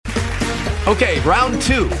Okay, round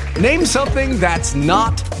 2. Name something that's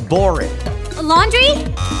not boring. A laundry?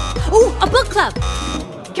 Ooh, a book club.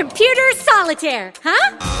 Computer solitaire,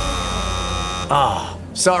 huh? Ah,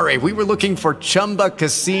 sorry, we were looking for Chumba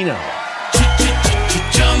Casino.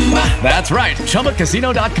 That's right,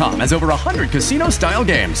 ChumbaCasino.com has over 100 casino-style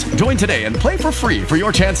games. Join today and play for free for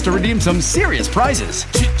your chance to redeem some serious prizes.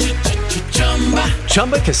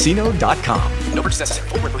 ChumbaCasino.com. No purchase necessary.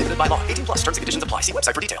 Void where prohibited by law. 18+ terms and conditions apply. See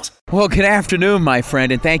website for details. Well, good afternoon, my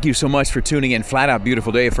friend, and thank you so much for tuning in. Flat out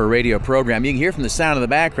beautiful day for a radio program. You can hear from the sound of the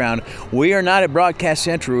background. We are not at Broadcast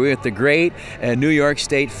Central. We're at the great New York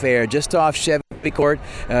State Fair, just off Chevy Court.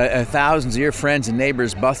 Thousands of your friends and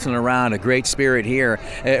neighbors bustling around. A great spirit here.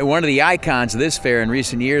 One of the icons of this fair in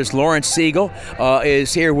recent years, Lawrence Siegel,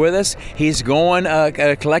 is here with us. He's going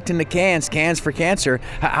collecting the cans for cancer.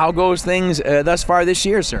 How goes things thus far this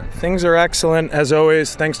year, sir? Things are excellent, as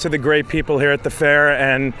always, thanks to the great people here at the fair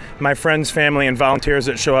and my friends, family, and volunteers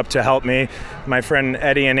that show up to help me. My friend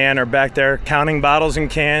Eddie and Ann are back there counting bottles and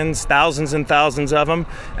cans, thousands and thousands of them.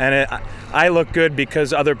 And I look good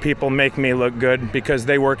because other people make me look good, because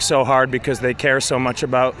they work so hard, because they care so much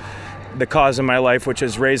about the cause of my life, which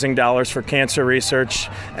is raising dollars for cancer research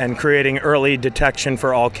and creating early detection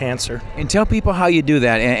for all cancer. And tell people how you do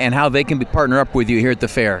that and how they can partner up with you here at the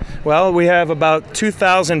fair. Well, we have about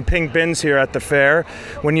 2,000 pink bins here at the fair.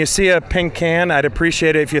 When you see a pink can, I'd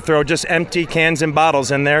appreciate it if you throw just empty cans and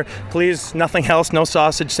bottles in there. Please, nothing else, no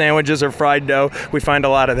sausage sandwiches or fried dough. We find a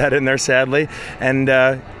lot of that in there, sadly. And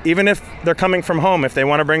even if they're coming from home, if they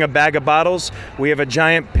want to bring a bag of bottles, we have a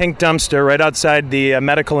giant pink dumpster right outside the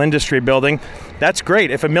medical industry building. That's great.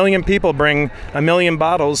 If 1 million people bring 1 million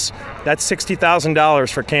bottles, that's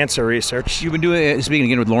 $60,000 for cancer research. You've been doing, speaking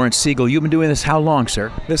again with Lawrence Siegel, you've been doing this how long,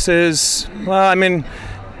 sir? This is,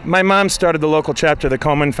 my mom started the local chapter of the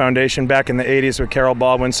Komen Foundation back in the 80s with Carol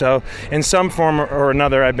Baldwin, so in some form or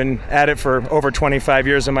another, I've been at it for over 25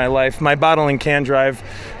 years of my life. My bottle and can drive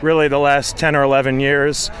really the last 10 or 11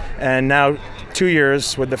 years, and now 2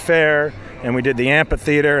 years with the fair, and we did the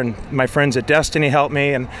amphitheater, and my friends at Destiny helped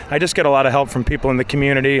me, and I just get a lot of help from people in the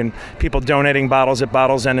community and people donating bottles at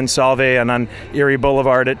Bottles End in Solvay and on Erie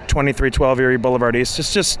Boulevard at 2312 Erie Boulevard East.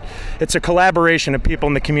 It's a collaboration of people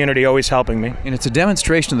in the community always helping me. And it's a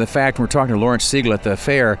demonstration of the fact, when we're talking to Lawrence Siegel at the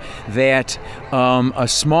fair, that a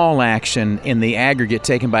small action in the aggregate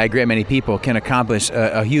taken by a great many people can accomplish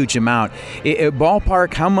a huge amount.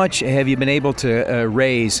 Ballpark, how much have you been able to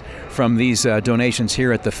raise from these donations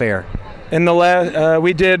here at the fair? In the last,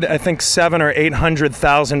 we did, I think, 700,000 or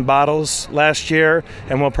 800,000 bottles last year,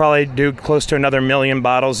 and we'll probably do close to another 1 million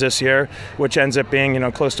bottles this year, which ends up being,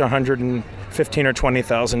 close to $115,000 or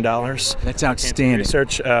 $20,000. That's outstanding.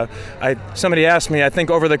 Research. Somebody asked me, I think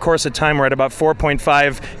over the course of time we're at about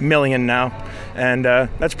 4.5 million now, and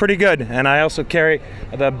that's pretty good. And I also carry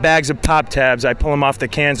the bags of Pop Tabs. I pull them off the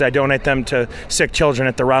cans. I donate them to sick children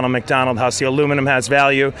at the Ronald McDonald House. The aluminum has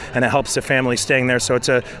value, and it helps the family staying there. So it's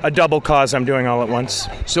a double cause I'm doing all at once.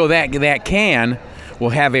 So that can will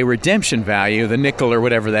have a redemption value, the nickel or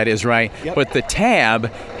whatever that is, right? Yep. But the tab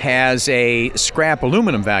has a scrap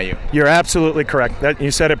aluminum value. You're absolutely correct. You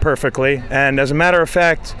said it perfectly. And as a matter of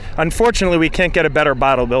fact, unfortunately, we can't get a better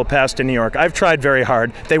bottle bill passed in New York. I've tried very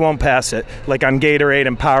hard. They won't pass it, like on Gatorade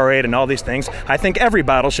and Powerade and all these things. I think every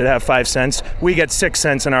bottle should have 5 cents. We get 6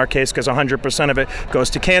 cents in our case because 100% of it goes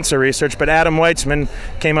to cancer research. But Adam Weitzman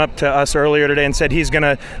came up to us earlier today and said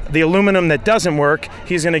the aluminum that doesn't work,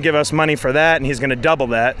 he's going to give us money for that, and he's going to double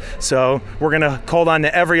that. So we're going to hold on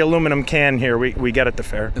to every aluminum can here we get at the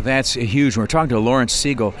fair. That's huge. We're talking to Lawrence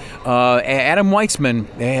Siegel. Adam Weitzman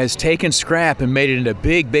has taken scrap and made it into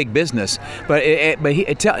big business. But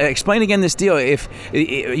explain again this deal. If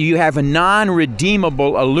you have a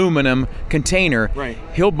non-redeemable aluminum container, right,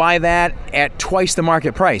 he'll buy that at twice the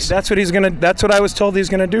market price. That's what I was told he's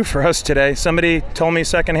going to do for us today. Somebody told me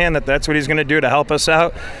secondhand that's what he's going to do to help us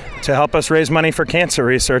out, to help us raise money for cancer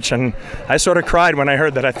research, and I sort of cried when I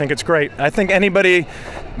heard that. I think it's great. I think anybody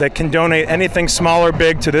that can donate anything small or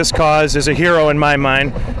big to this cause is a hero in my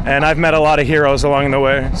mind, and I've met a lot of heroes along the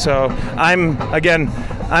way. So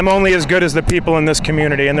I'm only as good as the people in this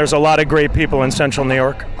community, and there's a lot of great people in Central New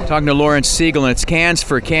York. Talking to Lawrence Siegel, and it's Cans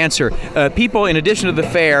for Cancer. People, in addition to the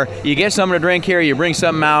fair, you get something to drink here, you bring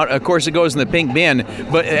something out, of course it goes in the pink bin,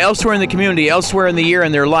 but elsewhere in the community, elsewhere in the year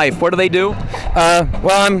in their life, what do they do?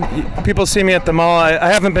 Well, people see me at the mall.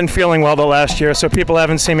 I haven't been feeling well the last year, so people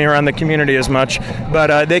haven't seen me around the community as much.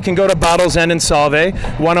 But they can go to Bottles End in Solvay,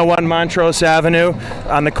 101 Montrose Avenue,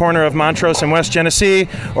 on the corner of Montrose and West Genesee,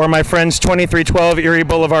 or my friends 2312 Erie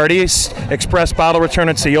Boulevard East, Express Bottle Return.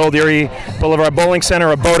 It's the old Erie Boulevard Bowling Center,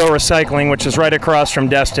 or Bodo Recycling, which is right across from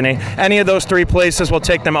Destiny. Any of those three places will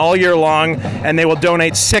take them all year long, and they will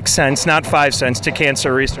donate 6 cents, not 5 cents, to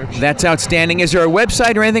cancer research. That's outstanding. Is there a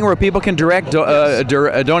website or anything where people can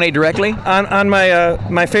donate directly? On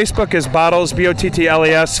my Facebook is Bottles,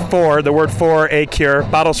 BOTTLES, for the word for a cure.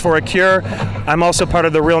 Bottles for a Cure. I'm also part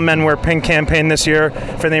of the Real Men Wear Pink campaign this year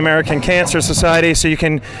for the American Cancer Society, so you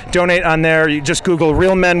can donate on there. You just Google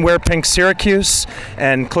Real Men Wear Pink Syracuse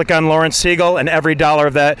and click on Lawrence Siegel, and every dollar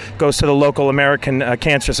of that goes to the local American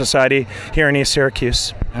Cancer Society here in East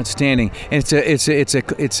Syracuse. Outstanding. And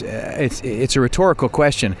it's a rhetorical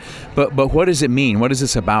question, but what does it mean? What is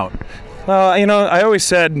this about? Well, I always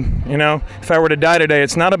said, if I were to die today,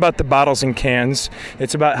 it's not about the bottles and cans.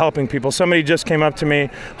 It's about helping people. Somebody just came up to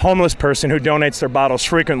me, homeless person who donates their bottles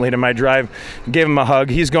frequently to my drive, gave him a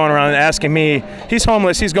hug. He's going around asking me, he's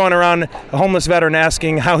homeless, he's going around, a homeless veteran,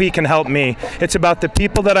 asking how he can help me. It's about the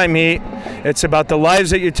people that I meet. It's about the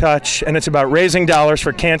lives that you touch, and it's about raising dollars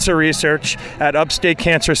for cancer research at Upstate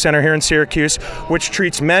Cancer Center here in Syracuse, which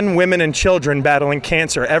treats men, women, and children battling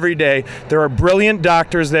cancer every day. There are brilliant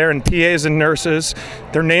doctors there and PAs and nurses.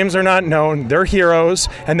 Their names are not known. They're heroes,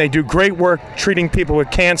 and they do great work treating people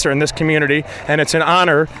with cancer in this community, and it's an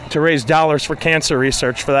honor to raise dollars for cancer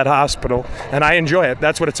research for that hospital, and I enjoy it.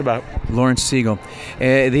 That's what it's about. Lawrence Siegel,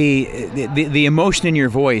 the emotion in your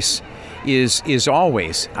voice is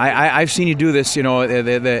always. I've seen you do this.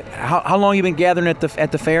 How long you been gathering at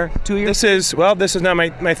the fair? 2 years. This is now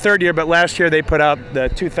my third year, but last year they put out the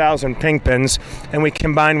 2,000 pink bins, and we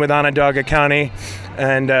combined with Onondaga County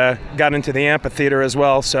and got into the amphitheater as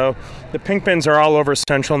well. So the pink bins are all over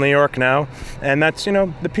Central New York now, and that's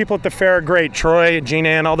the people at the fair are great. Troy, Jean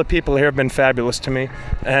Ann, all the people here have been fabulous to me,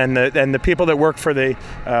 and the people that work for the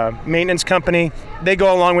maintenance company, they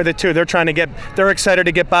go along with it too. They're excited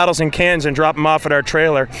to get bottles and cans and drop them off at our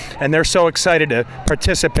trailer, and they're so excited to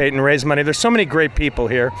participate and raise money. There's so many great people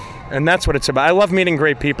here, and that's what it's about. I love meeting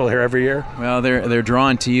great people here every year. Well, they're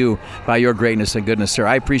drawn to you by your greatness and goodness, sir.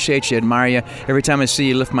 I appreciate you, admire you. Every time I see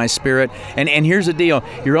you, lift my spirit. And here's the deal.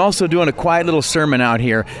 You're also doing a quiet little sermon out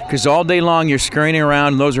here, because all day long you're scurrying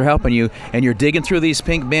around, and those are helping you, and you're digging through these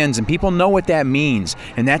pink bins, and people know what that means,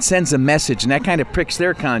 and that sends a message, and that kind of pricks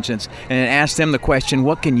their conscience, and it asks them the question,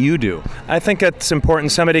 what can you do? I think it's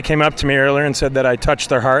important. Somebody came up to me earlier and said that I touched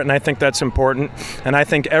their heart, and I think that's important. And I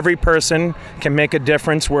think every person can make a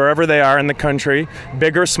difference wherever they are in the country,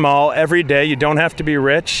 big or small, every day. You don't have to be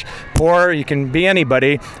rich, poor, you can be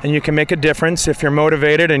anybody, and you can make a difference if you're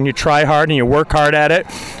motivated and you try hard and you work hard at it.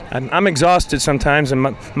 I'm exhausted sometimes,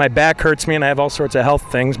 and my back hurts me, and I have all sorts of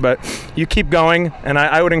health things, but you keep going, and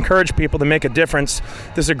I would encourage people to make a difference.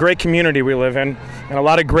 This is a great community we live in, and a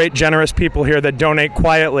lot of great, generous people here that donate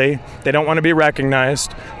quietly. They don't want to be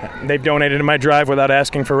recognized. They've donated to my drive without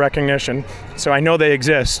asking for recognition, so I know they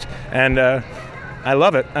exist, and I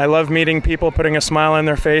love it. I love meeting people, putting a smile on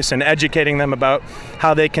their face, and educating them about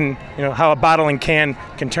how they can, how a bottle and can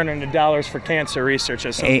turn into dollars for cancer research.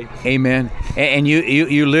 Amen. And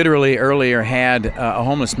you literally earlier had a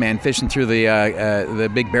homeless man fishing through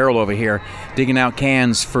the big barrel over here, digging out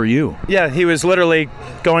cans for you. Yeah, he was literally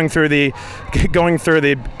going through the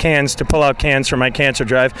cans to pull out cans for my cancer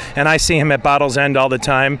drive, and I see him at Bottles End all the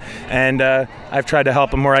time, and I've tried to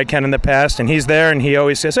help him where I can in the past, and he's there, and he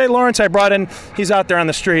always says, "Hey, Lawrence, I brought in." He's out there on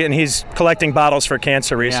the street, and he's collecting bottles for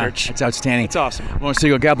cancer research. Yeah, it's outstanding. It's awesome. Lawrence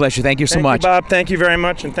Siegel, God bless you. Thank you so much. Thank you, Bob. Thank you very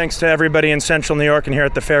much, and thanks to everybody in Central New York and here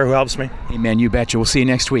at the fair who helps me. Amen. You betcha. We'll see you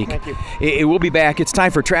next week. Thank you. It will be back. It's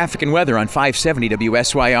time for traffic and weather on 570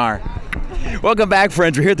 WSYR. Welcome back,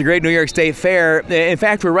 friends. We're here at the Great New York State Fair. In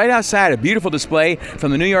fact, we're right outside a beautiful display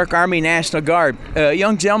from the New York Army National Guard.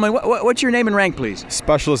 Young gentleman, what's your name and rank, please?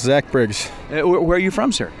 Specialist Zach Briggs. Where are you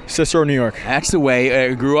from, sir? Cicero, New York. That's the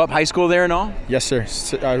way. Grew up high school there and all? Yes, sir.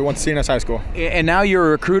 I went to CNS High School. And now you're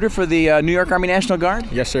a recruiter for the New York Army National Guard?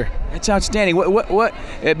 Yes, sir. That's outstanding. What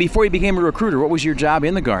before you became a recruiter, what was your job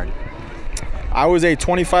in the Guard? I was a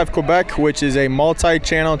 25 Quebec, which is a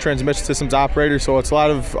multi-channel transmission systems operator, so it's a lot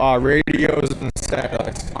of radios and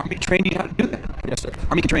satellites. Army trained you how to do that? Yes, sir.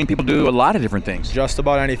 Army can train people to do a lot of different things. Just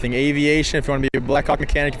about anything. Aviation, if you want to be a Black Hawk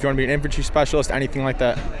mechanic, if you want to be an infantry specialist, anything like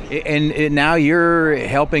that. And now you're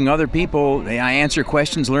helping other people answer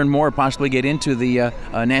questions, learn more, possibly get into the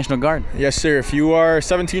National Guard. Yes, sir. If you are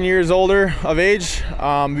 17 years older of age, we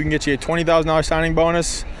can get you a $20,000 signing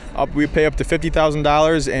bonus. We pay up to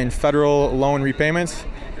 $50,000 in federal loan repayments,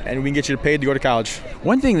 and we can get you paid to go to college.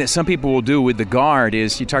 One thing that some people will do with the Guard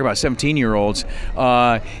is, you talk about 17-year-olds,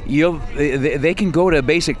 they can go to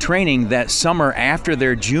basic training that summer after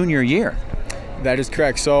their junior year. That is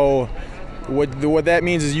correct. So what that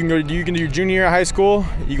means is you can do your junior year of high school,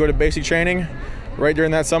 you go to basic training right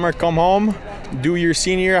during that summer, come home, do your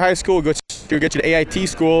senior year of high school, get you to AIT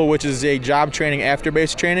school, which is a job training after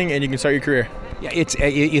basic training, and you can start your career. Yeah, it's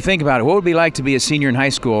you think about it. What would it be like to be a senior in high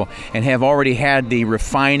school and have already had the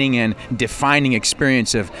refining and defining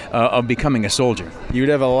experience of becoming a soldier? You'd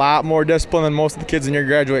have a lot more discipline than most of the kids in your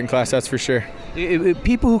graduating class, that's for sure.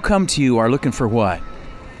 People who come to you are looking for what?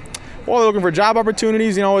 Well, they're looking for job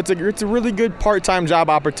opportunities. You know, it's a really good part-time job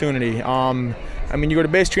opportunity. I mean, you go to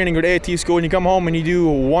basic training, go to AIT school, and you come home and you do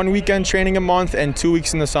 1 weekend training a month and 2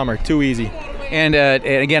 weeks in the summer. Too easy. And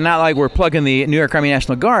again, not like we're plugging the New York Army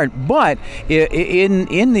National Guard, but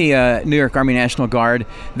in the New York Army National Guard,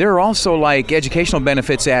 there are also like educational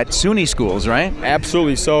benefits at SUNY schools, right?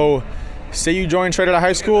 Absolutely. So, say you join straight out of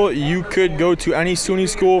high school, you could go to any SUNY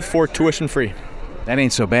school for tuition free. That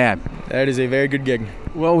ain't so bad. That is a very good gig.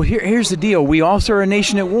 Well, here's the deal. We also are a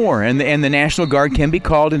nation at war, and the National Guard can be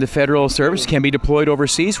called into federal service, can be deployed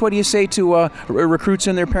overseas. What do you say to recruits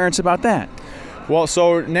and their parents about that? Well,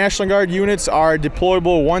 so National Guard units are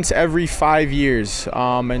deployable once every 5 years.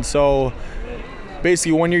 And so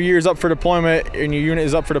basically when your year is up for deployment and your unit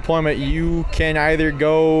is up for deployment, you can either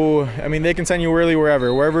go, I mean, they can send you early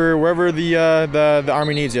wherever the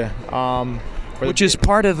Army needs you. Which is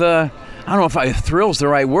part of the, I don't know if thrill's the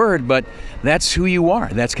right word, but that's who you are.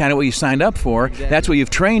 That's kind of what you signed up for. Exactly. That's what you've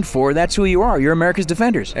trained for. That's who you are. You're America's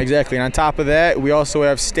defenders. Exactly. And on top of that, we also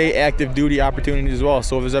have state active duty opportunities as well.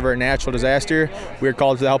 So if there's ever a natural disaster, we're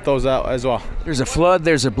called to help those out as well. There's a flood,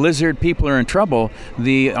 there's a blizzard, people are in trouble.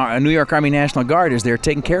 The New York Army National Guard is there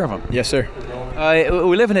taking care of them. Yes, sir.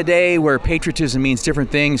 We live in a day where patriotism means different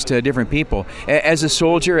things to different people. As a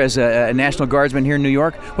soldier, as a National Guardsman here in New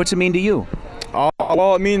York, what's it mean to you?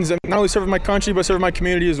 Well, it means not only serving my country, but serving my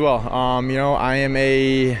community as well. You know, I'm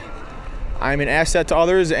an asset to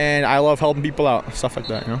others, and I love helping people out, stuff like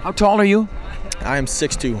that. You know? How tall are you? I am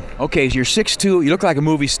 6'2". Okay, so you're 6'2", you look like a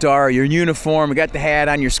movie star, you're in uniform, you got the hat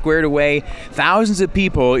on, you're squared away. Thousands of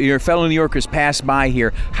people, your fellow New Yorkers, pass by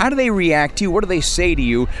here. How do they react to you? What do they say to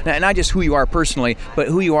you? Not just who you are personally, but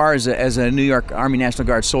who you are as a New York Army National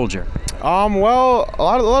Guard soldier. Well, a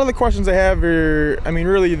lot of the questions I have are, I mean,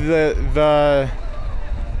 really the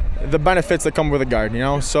benefits that come with a guard, you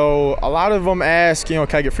know. So a lot of them ask, you know,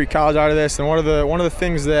 can I get free college out of this? And one of the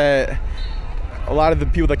things that a lot of the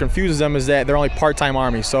people that confuses them is that they're only part-time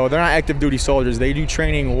Army, so they're not active duty soldiers. They do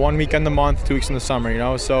training 1 weekend a month, 2 weeks in the summer, you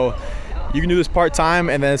know. So you can do this part-time,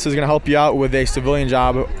 and then this is going to help you out with a civilian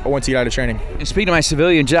job once you get out of training. And speaking of my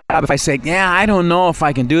civilian job, if I say, yeah, I don't know if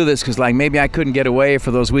I can do this because, like, maybe I couldn't get away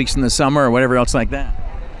for those weeks in the summer or whatever else like that.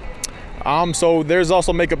 So there's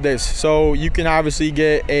also makeup days. So you can obviously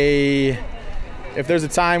get if there's a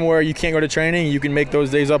time where you can't go to training, you can make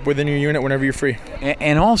those days up within your unit whenever you're free.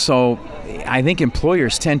 And also, I think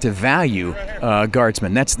employers tend to value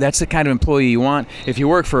guardsmen. That's the kind of employee you want. If you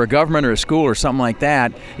work for a government or a school or something like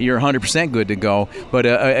that, you're 100% good to go. But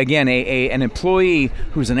again, an employee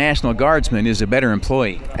who's a National Guardsman is a better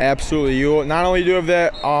employee. Absolutely. You not only do have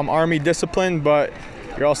that Army discipline, but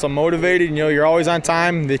you're also motivated. You know, you're always on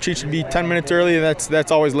time. They treat you to be 10 minutes early.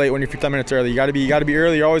 That's always late when you're 10 minutes early. You got to be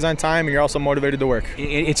early. You're always on time, and you're also motivated to work.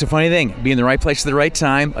 It's a funny thing. Be in the right place at the right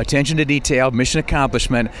time. Attention to detail. Mission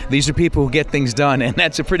accomplishment. These are people who get things done, and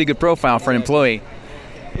that's a pretty good profile for an employee.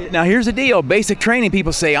 Now, here's the deal. Basic training,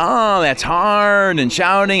 people say, oh, that's hard, and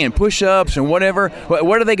shouting, and push-ups, and whatever.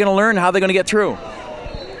 What are they going to learn? How are they going to get through?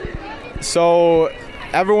 So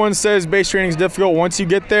everyone says basic training is difficult. Once you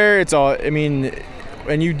get there, it's all, I mean,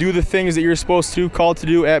 when you do the things that you're supposed to, called to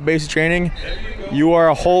do at basic training, you are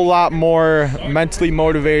a whole lot more mentally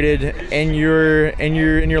motivated in your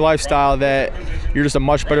lifestyle, that you're just a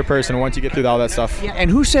much better person once you get through all that stuff. Yeah, and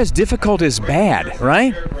who says difficult is bad,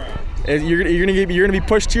 right? You're gonna be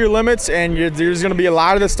pushed to your limits, and there's gonna be a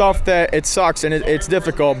lot of the stuff that it sucks and it's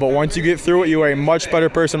difficult. But once you get through it, you are a much better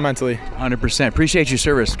person mentally. 100%. Appreciate your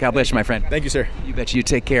service. God bless you, my friend. Thank you, sir. You bet you.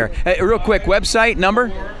 Take care. Hey, real quick, website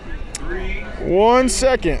number. 1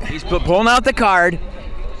 second. He's pulling out the card.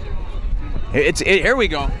 Here we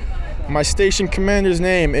go. My station commander's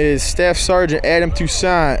name is Staff Sergeant Adam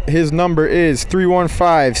Toussaint. His number is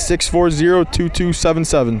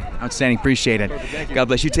 315-640-2277. Outstanding. Appreciate it. God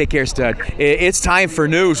bless you. Take care, stud. It's time for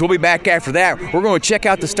news. We'll be back after that. We're going to check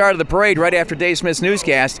out the start of the parade right after Dave Smith's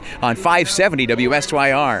newscast on 570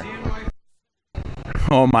 WSYR.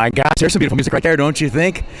 Oh my gosh, there's some beautiful music right there, don't you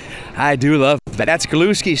think? I do love that. That's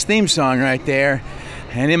Galuski's theme song right there.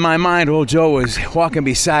 And in my mind, old Joe was walking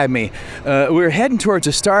beside me. We were heading towards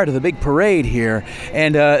the start of the big parade here,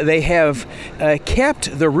 and they have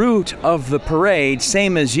kept the route of the parade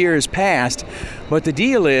same as years past, but the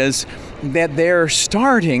deal is that they're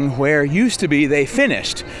starting where used to be they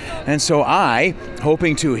finished. And so I,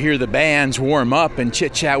 hoping to hear the bands warm up and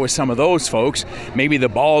chit-chat with some of those folks, maybe the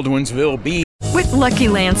Baldwinsville Bee. With Lucky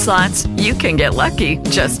Land Slots, you can get lucky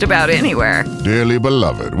just about anywhere. Dearly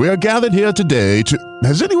beloved, we are gathered here today to...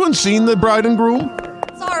 Has anyone seen the bride and groom?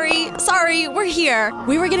 Sorry, we're here.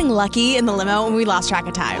 We were getting lucky in the limo and we lost track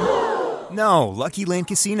of time. No, Lucky Land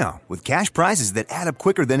Casino, with cash prizes that add up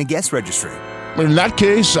quicker than a guest registry. In that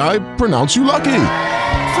case, I pronounce you lucky.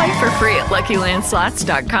 Play for free at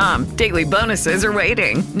LuckyLandSlots.com. Daily bonuses are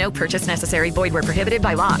waiting. No purchase necessary. Void where prohibited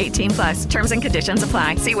by law. 18+. Terms and conditions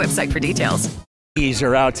apply. See website for details. Bees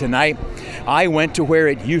are out tonight. I went to where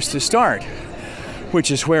it used to start,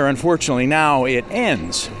 which is where, unfortunately, now it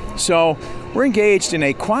ends. So we're engaged in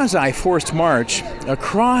a quasi-forced march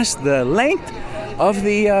across the length of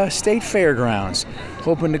the state fairgrounds,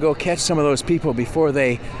 hoping to go catch some of those people before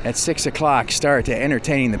they, at 6 o'clock, start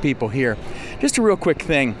entertaining the people here. Just a real quick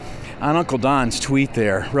thing on Uncle Don's tweet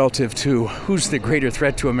there relative to who's the greater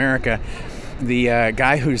threat to America, the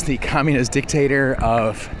guy who's the communist dictator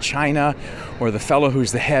of China or the fellow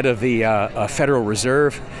who's the head of the Federal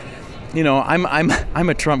Reserve. You know, I'm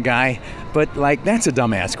a Trump guy, but like that's a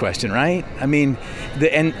dumbass question, right? I mean,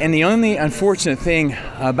 the only unfortunate thing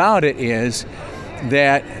about it is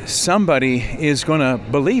that somebody is going to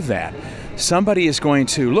believe that. Somebody is going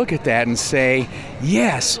to look at that and say,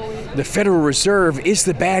 yes, the Federal Reserve is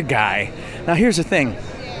the bad guy. Now, here's the thing.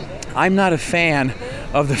 I'm not a fan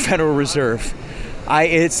of the Federal Reserve.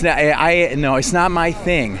 It's not my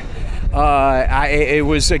thing. It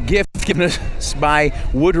was a gift given us by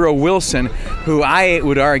Woodrow Wilson, who I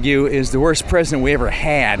would argue is the worst president we ever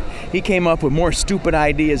had. He came up with more stupid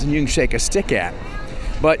ideas than you can shake a stick at.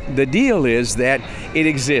 But the deal is that it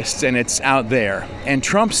exists and it's out there. And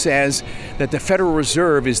Trump says that the Federal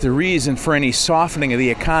Reserve is the reason for any softening of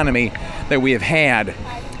the economy that we have had.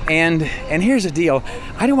 And here's the deal.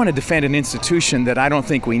 I don't want to defend an institution that I don't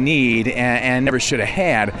think we need and never should have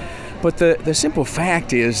had. But the simple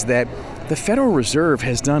fact is that the Federal Reserve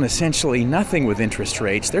has done essentially nothing with interest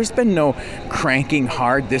rates. There's been no cranking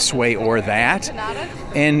hard this way or that.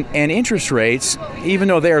 And interest rates, even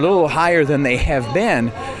though they're a little higher than they have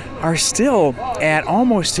been, are still at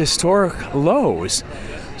almost historic lows.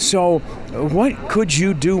 So what could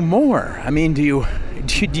you do more? I mean, do you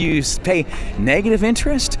pay negative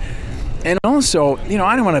interest? And also, you know,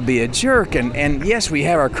 I don't want to be a jerk. And yes, we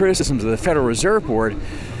have our criticisms of the Federal Reserve Board,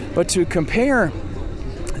 but to compare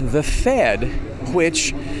the Fed,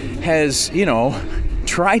 which has, you know,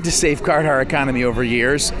 tried to safeguard our economy over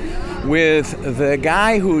years, with the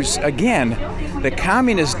guy who's, again, the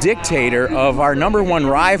communist dictator of our number one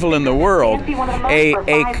rival in the world, a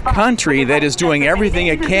country that is doing everything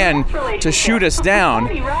it can to shoot us down,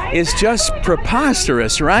 is just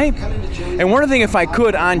preposterous, right? And one other thing, if I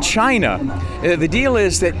could, on China. The deal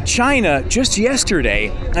is that China, just yesterday,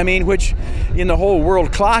 I mean, which in the whole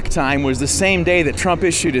world clock time was the same day that Trump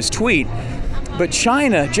issued his tweet, but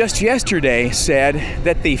China just yesterday said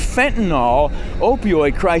that the fentanyl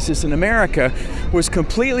opioid crisis in America was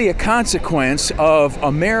completely a consequence of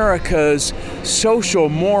America's social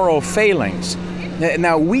moral failings.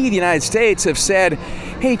 Now, we, the United States, have said,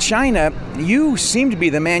 hey, China, you seem to be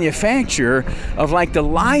the manufacturer of like the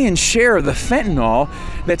lion's share of the fentanyl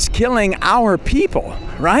that's killing our people,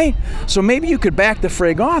 right? So maybe you could back the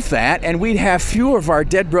frig off that and we'd have fewer of our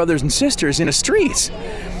dead brothers and sisters in the streets.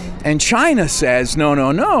 And China says,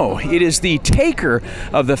 no, it is the taker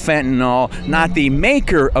of the fentanyl, not the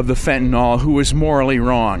maker of the fentanyl, who is morally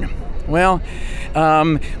wrong. Well,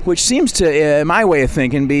 which seems to, my way of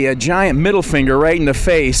thinking, be a giant middle finger right in the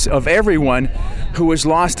face of everyone who has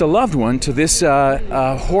lost a loved one to this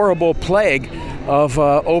horrible plague of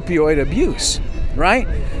opioid abuse, right?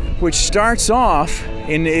 Which starts off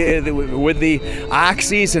with the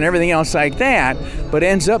oxys and everything else like that, but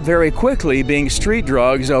ends up very quickly being street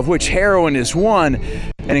drugs, of which heroin is one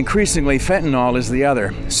and increasingly fentanyl is the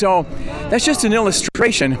other. So that's just an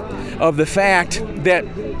illustration of the fact that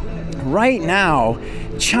right now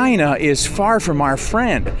China is far from our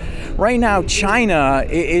friend. Right now, China,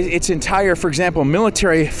 its entire, for example,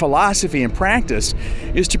 military philosophy and practice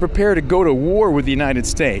is to prepare to go to war with the United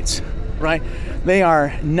States, right? They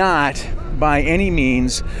are not by any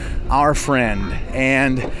means our friend.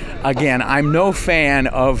 And again, I'm no fan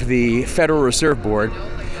of the Federal Reserve Board,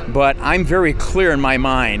 but I'm very clear in my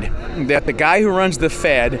mind that the guy who runs the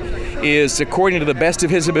Fed is, according to the best of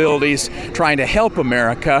his abilities, trying to help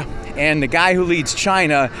America, and the guy who leads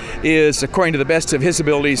China is, according to the best of his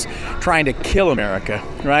abilities, trying to kill America,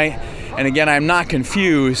 right? And again, I'm not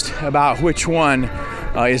confused about which one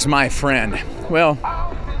is my friend. Well,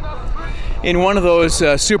 in one of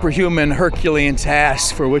those superhuman Herculean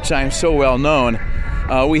tasks for which I'm so well known,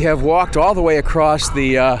 we have walked all the way across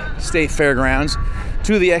the state fairgrounds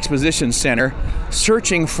to the exposition center,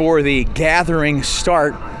 searching for the gathering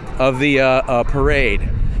start of the parade.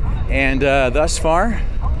 And thus far,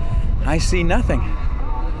 I see nothing.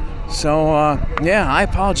 So, yeah, I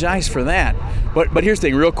apologize for that. But here's the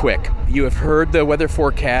thing, real quick. You have heard the weather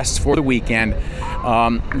forecasts for the weekend.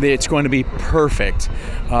 It's going to be perfect.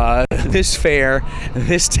 This fair,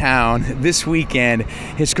 this town, this weekend,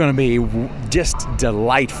 it's going to be just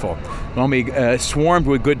delightful. It's going to be swarmed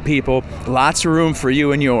with good people, lots of room for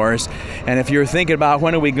you and yours. And if you're thinking about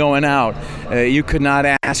when are we going out, you could not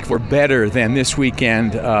ask for better than this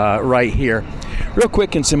weekend right here. Real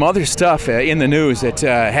quick, and some other stuff in the news that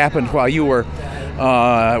happened while you were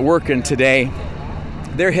working today.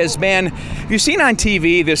 There has been, have you seen on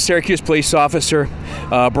TV this Syracuse police officer,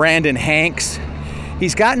 Brandon Hanks?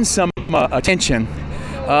 He's gotten some attention.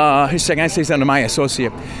 Here's a second, I say something to my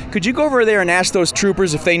associate. Could you go over there and ask those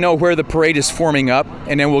troopers if they know where the parade is forming up,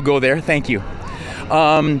 and then we'll go there? Thank you.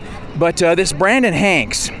 But this Brandon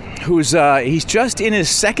Hanks, he's just in his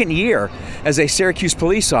second year as a Syracuse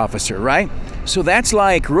police officer, right? So that's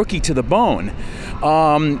like rookie to the bone.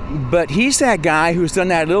 But he's that guy who's done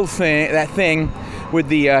that thing with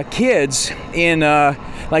the kids in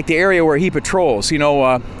like the area where he patrols. You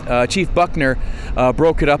know, Chief Buckner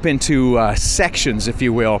broke it up into sections, if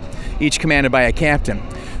you will, each commanded by a captain.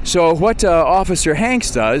 So what Officer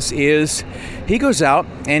Hanks does is he goes out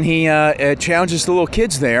and he challenges the little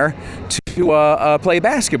kids there to play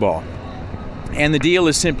basketball. And the deal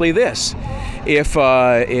is simply this: if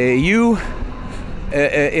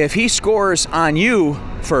he scores on you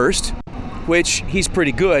first, which he's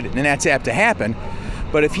pretty good, and that's apt to happen,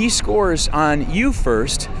 but if he scores on you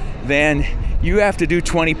first, then you have to do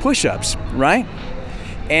 20 push-ups, right?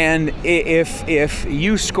 And if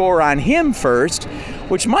you score on him first,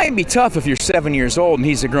 which might be tough if you're 7 years old and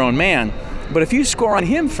he's a grown man, but if you score on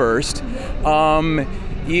him first,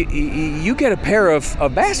 you get a pair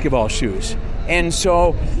of basketball shoes. And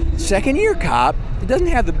so, second year cop, he doesn't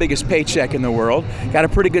have the biggest paycheck in the world, got a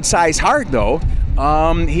pretty good sized heart though.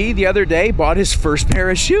 He, the other day, bought his first pair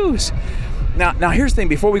of shoes. Now here's the thing,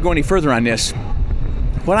 before we go any further on this,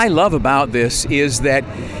 what I love about this is that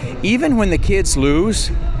even when the kids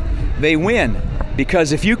lose, they win.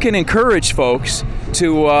 Because if you can encourage folks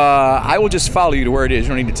to, I will just follow you to where it is, you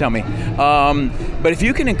don't need to tell me. But if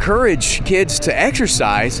you can encourage kids to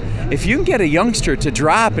exercise, if you can get a youngster to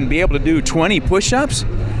drop and be able to do 20 push-ups,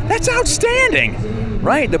 that's outstanding,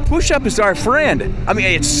 right? The push-up is our friend. I mean,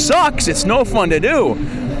 it sucks, it's no fun to do.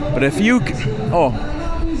 But if you,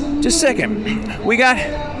 just a second. We got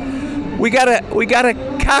a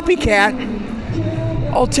copycat,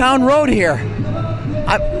 Old Town Road here.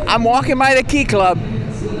 I'm walking by the Key Club.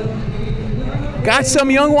 Got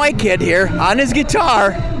some young white kid here on his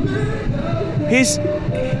guitar. He's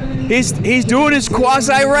doing his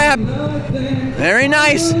quasi-rap. Very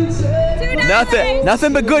nice.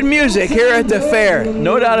 Nothing but good music here at the fair.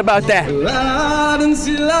 No doubt about that. Ride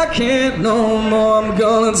until I can't no more. I'm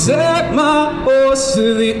gonna take my horse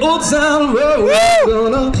to the Old Town Road.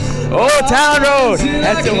 Old Town Road.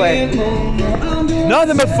 That's the way.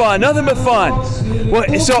 Nothing but fun. Well,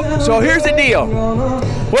 so here's the deal.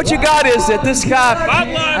 What you got is that this cop.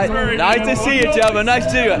 Nice to see you, gentlemen. Nice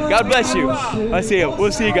to see you. God bless you. I see you.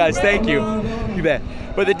 We'll see you guys. Thank you. You bet.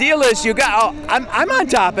 But the deal is, you got. I'm on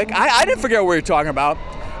topic. I didn't forget what we were talking about.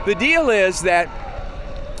 The deal is that.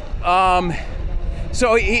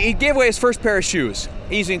 So he gave away his first pair of shoes.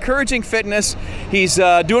 He's encouraging fitness. He's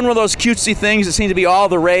doing one of those cutesy things that seem to be all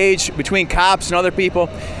the rage between cops and other people.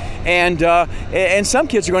 And some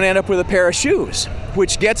kids are going to end up with a pair of shoes,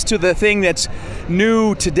 which gets to the thing that's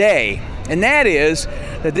new today. And that is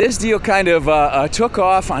that this deal kind of took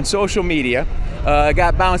off on social media,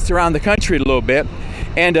 got bounced around the country a little bit.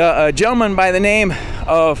 And a gentleman by the name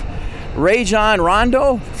of Rajon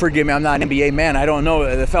Rondo, forgive me, I'm not an NBA man, I don't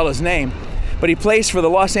know the fella's name, but he plays for the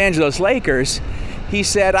Los Angeles Lakers. He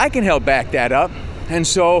said, I can help back that up. And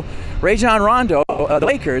so Rajon Rondo, the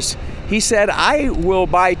Lakers, he said, I will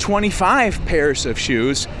buy 25 pairs of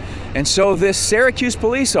shoes. And so this Syracuse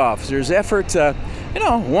police officer's effort to,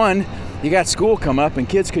 one, you got school come up and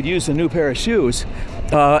kids could use a new pair of shoes.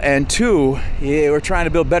 And two, we're trying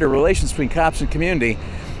to build better relations between cops and community.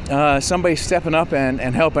 Somebody stepping up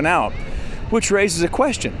and helping out, which raises a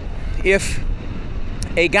question. if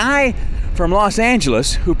a guy from Los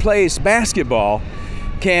Angeles who plays basketball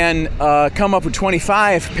can come up with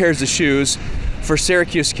 25 pairs of shoes for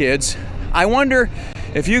Syracuse kids, I wonder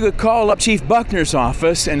if you could call up Chief Buckner's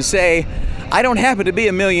office and say, I don't happen to be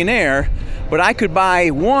a millionaire, but I could buy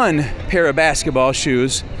one pair of basketball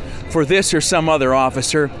shoes for this or some other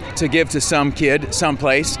officer to give to some kid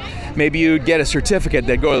someplace. Maybe you'd get a certificate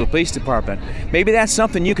that'd go to the police department. Maybe that's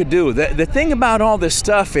something you could do. The thing about all this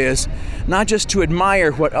stuff is not just to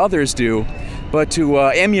admire what others do, but to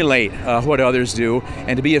emulate what others do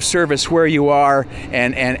and to be of service where you are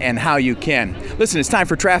and how you can. Listen, it's time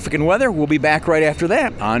for traffic and weather. We'll be back right after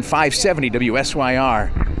that on 570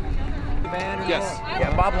 WSYR. Yes.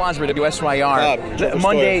 Yeah, Bob Lonsberry, WSYR.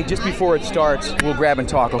 Monday, just before it starts, we'll grab and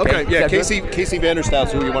talk, okay? Yeah, Casey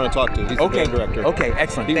Vanderstout's who you want to talk to. He's the band director. Okay,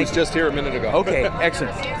 excellent. He was just here a minute ago. Okay,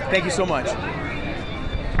 excellent. Thank you so much.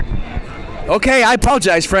 Okay, I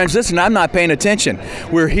apologize, friends. Listen, I'm not paying attention.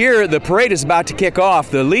 We're here. The parade is about to kick off.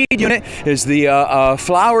 The lead unit is the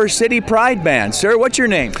Flower City Pride Band. Sir, what's your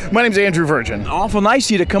name? My name's Andrew Virgin. Awful nice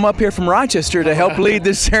of you to come up here from Rochester to help lead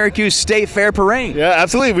the Syracuse State Fair Parade. Yeah,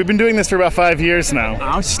 absolutely. We've been doing this for about 5 years now.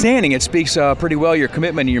 Outstanding. It speaks pretty well your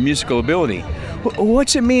commitment and your musical ability.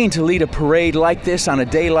 What's it mean to lead a parade like this on a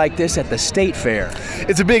day like this at the State Fair?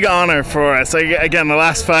 It's a big honor for us. Again, the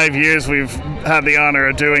last 5 years we've had the honor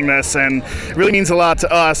of doing this, and it really means a lot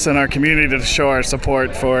to us and our community to show our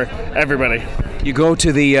support for everybody. You go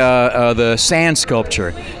to the sand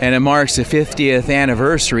sculpture, and it marks the 50th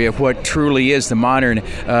anniversary of what truly is the modern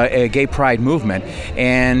gay pride movement.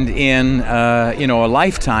 And in a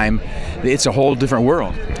lifetime, it's a whole different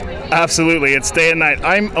world. Absolutely. It's day and night.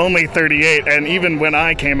 I'm only 38, and even when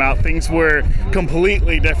I came out, things were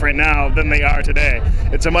completely different now than they are today.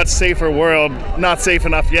 It's a much safer world. Not safe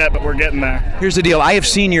enough yet, but we're getting there. Here's the deal. I have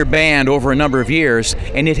seen your band over a number of years,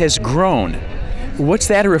 and it has grown. What's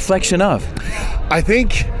that a reflection of? I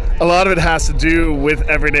think a lot of it has to do with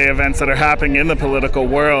everyday events that are happening in the political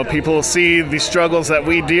world. People see the struggles that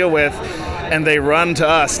we deal with, and they run to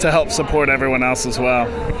us to help support everyone else as well.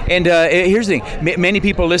 And here's the thing: many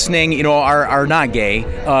people listening, are not gay,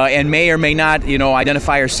 and may or may not,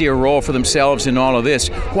 identify or see a role for themselves in all of this.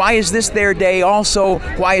 Why is this their day? Also,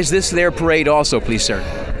 why is this their parade? Also, please, sir.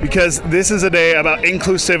 Because this is a day about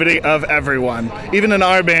inclusivity of everyone. Even in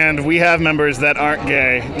our band, we have members that aren't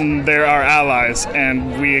gay. And they're our allies,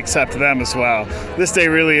 and we accept them as well. This day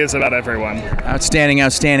really is about everyone. Outstanding,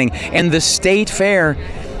 outstanding. And the State Fair,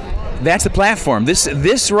 that's the platform.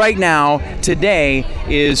 This right now, today,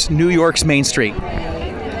 is New York's Main Street.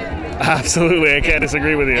 Absolutely, I can't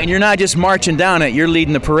disagree with you. And you're not just marching down it, you're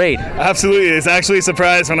leading the parade. Absolutely. It's actually a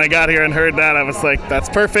surprise when I got here and heard that. I was like, that's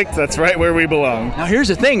perfect. That's right where we belong. Now here's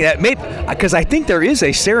the thing, because I think there is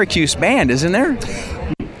a Syracuse band, isn't there?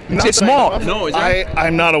 It's small. No,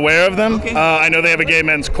 I'm not aware of them. Okay. I know they have a gay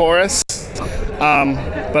men's chorus,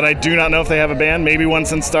 but I do not know if they have a band. Maybe one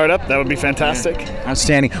since startup. That would be fantastic. Yeah.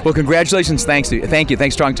 Outstanding. Well, congratulations. Thank you.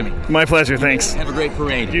 Thanks for talking to me. My pleasure. Thanks. Have a great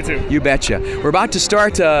parade. You too. You betcha. We're about to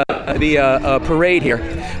start the parade here.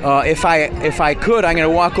 If I could, I'm going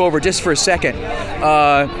to walk over just for a second.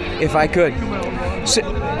 If I could.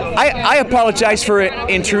 I apologize for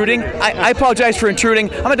intruding. I apologize for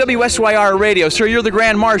intruding. I'm at WSYR Radio. Sir, you're the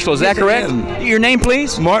Grand Marshal. Is that correct? Your name,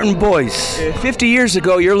 please? Martin Boyce. 50 years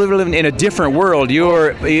ago, you're living in a different world. You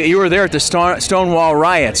were there at the Stonewall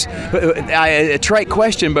riots. A trite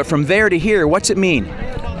question, but from there to here, what's it mean?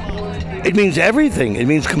 It means everything. It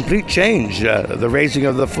means complete change. The raising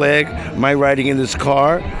of the flag, my riding in this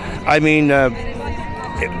car. I mean,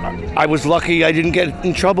 I was lucky I didn't get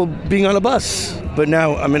in trouble being on a bus. But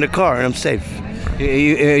now I'm in a car and I'm safe.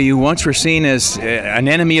 You once were seen as an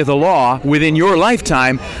enemy of the law within your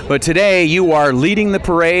lifetime, but today you are leading the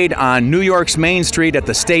parade on New York's Main Street at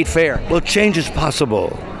the State Fair. Well, change is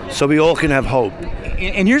possible, so we all can have hope.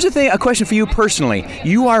 And here's the thing, a question for you personally.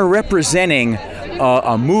 You are representing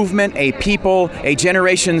a movement, a people, a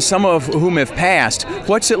generation, some of whom have passed.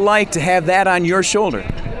 What's it like to have that on your shoulder?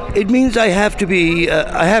 It means I have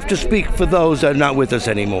to speak for those that are not with us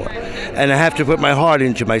anymore. And I have to put my heart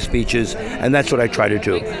into my speeches, and that's what I try to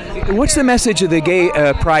do. What's the message of the gay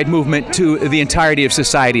pride movement to the entirety of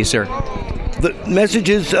society, sir? The message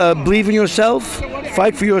is believe in yourself,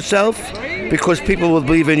 fight for yourself, because people will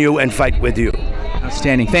believe in you and fight with you.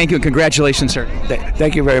 Outstanding. Thank you and congratulations, sir.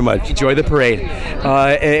 Thank you very much. Enjoy the parade.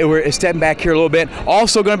 We're stepping back here a little bit.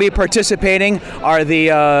 Also going to be participating are the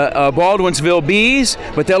Baldwinsville Bees,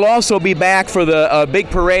 but they'll also be back for the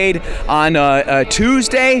big parade on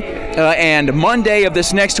Tuesday and Monday of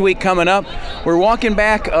this next week coming up. We're walking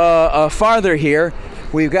back farther here.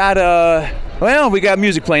 We've got Well, we got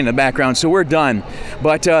music playing in the background, so we're done.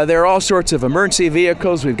 But there are all sorts of emergency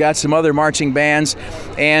vehicles. We've got some other marching bands.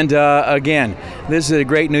 And again, this is a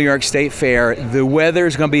great New York State Fair. The weather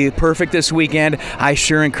is going to be perfect this weekend. I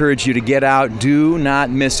sure encourage you to get out. Do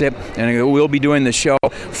not miss it. And we'll be doing the show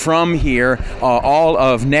from here all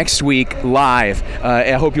of next week live.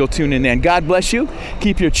 I hope you'll tune in then. God bless you.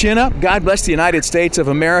 Keep your chin up. God bless the United States of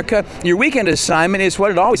America. Your weekend assignment is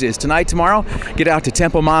what it always is. Tonight, tomorrow, get out to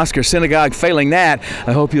Temple Mosque or Synagogue. Failing that,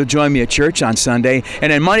 I hope you'll join me at church on Sunday.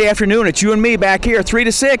 And then Monday afternoon, it's you and me back here 3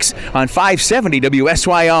 to 6 on 570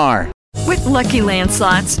 WSYR. With Lucky Land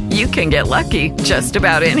Slots, you can get lucky just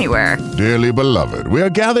about anywhere. Dearly beloved, we are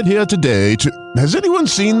gathered here today to... Has anyone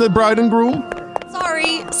seen the bride and groom?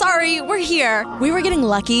 Sorry, we're here. We were getting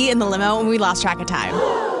lucky in the limo and we lost track of time.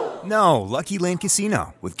 No, Lucky Land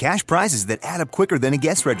Casino, with cash prizes that add up quicker than a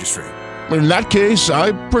guest registry. In that case,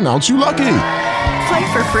 I pronounce you lucky.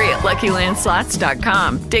 Play for free at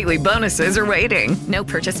LuckyLandSlots.com. Daily bonuses are waiting. No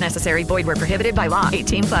purchase necessary. Void where prohibited by law.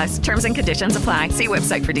 18+. Terms and conditions apply. See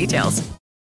website for details.